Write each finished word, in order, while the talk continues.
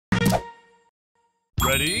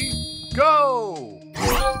Ready, go!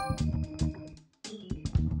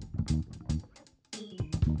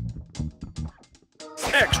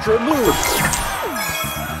 Extra move!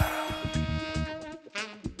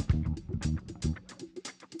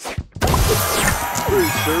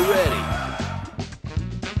 Booster ready!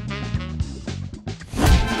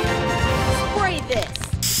 Spray this!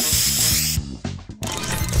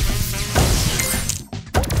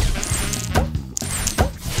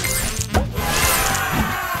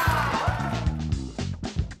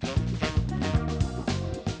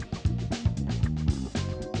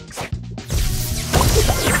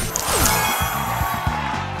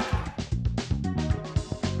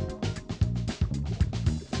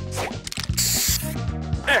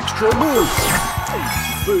 Extra move!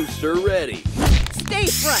 Booster ready! Stay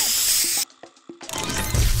fresh!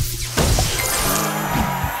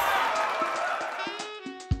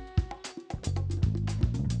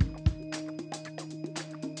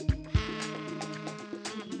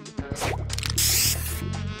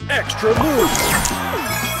 Extra move!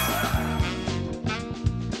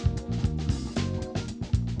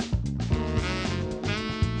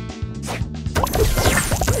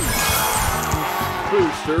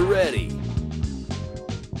 Booster ready!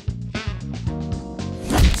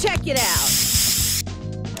 Check it out!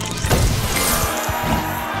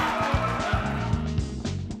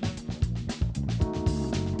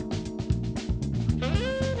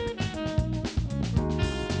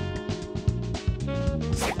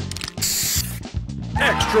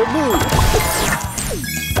 Extra move!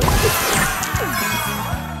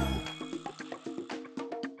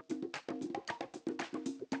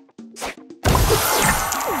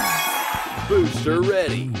 Booster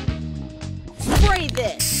ready! Spray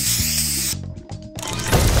this!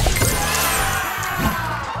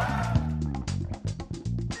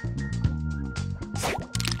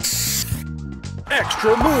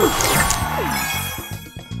 Extra move!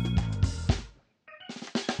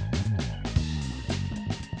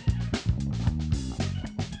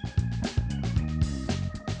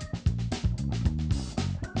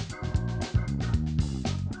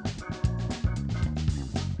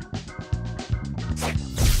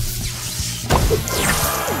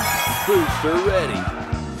 Booster ready!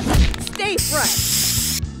 Stay fresh!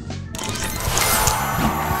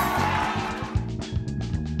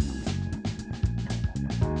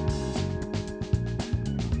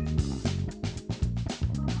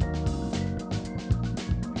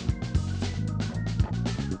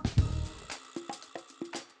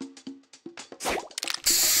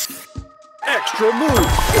 Extra move!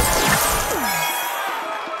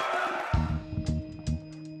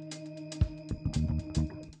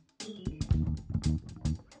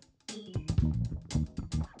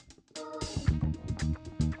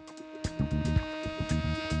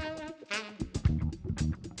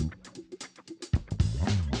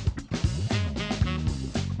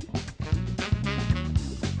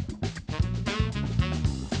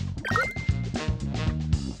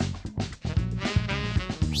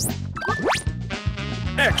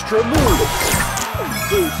 Extra move!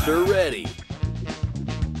 Booster ready!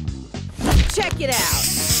 Check it out!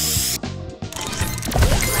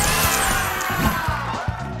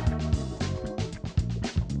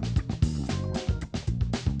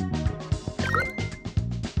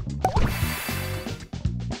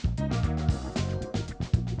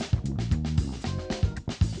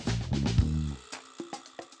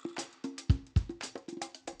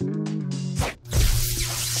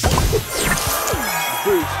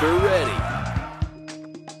 Booster ready!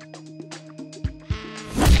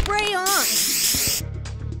 Spray on!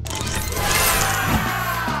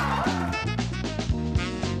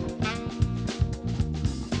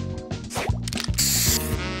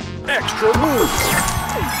 Extra move!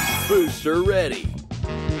 Booster ready!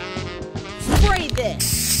 Spray this!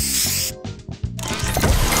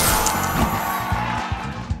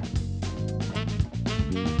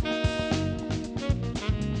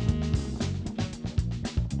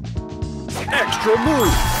 Extra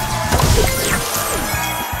move!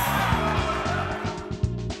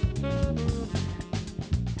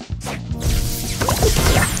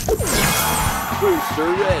 Booster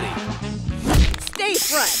ready! Stay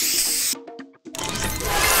fresh!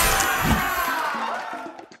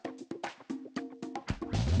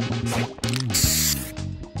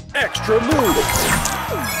 Extra move!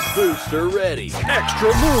 Booster ready!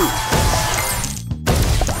 Extra move!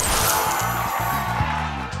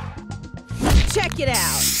 Check it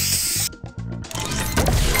out!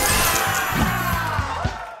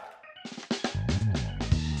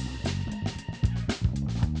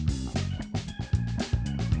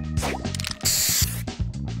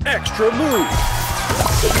 Extra move!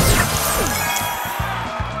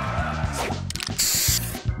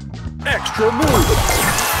 Extra move.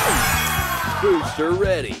 Booster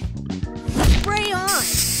ready. Spray on.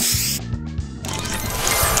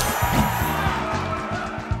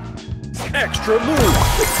 Extra move.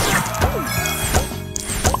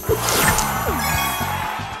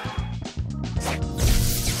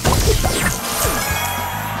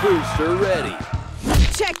 Booster ready.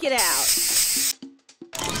 Check it out.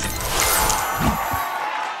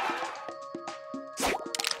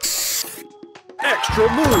 Extra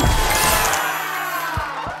move.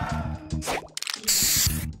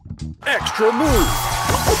 Extra move.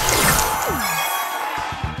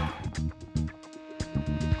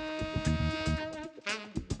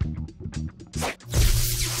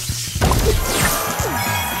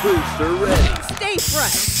 Booster ready. Stay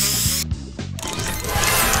fresh.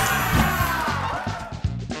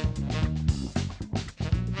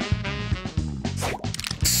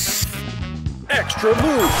 Extra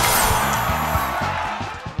move.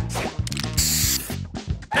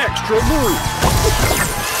 Extra move.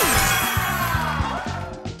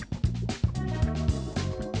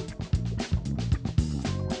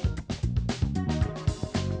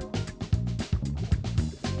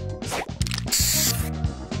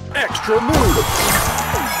 Extra move.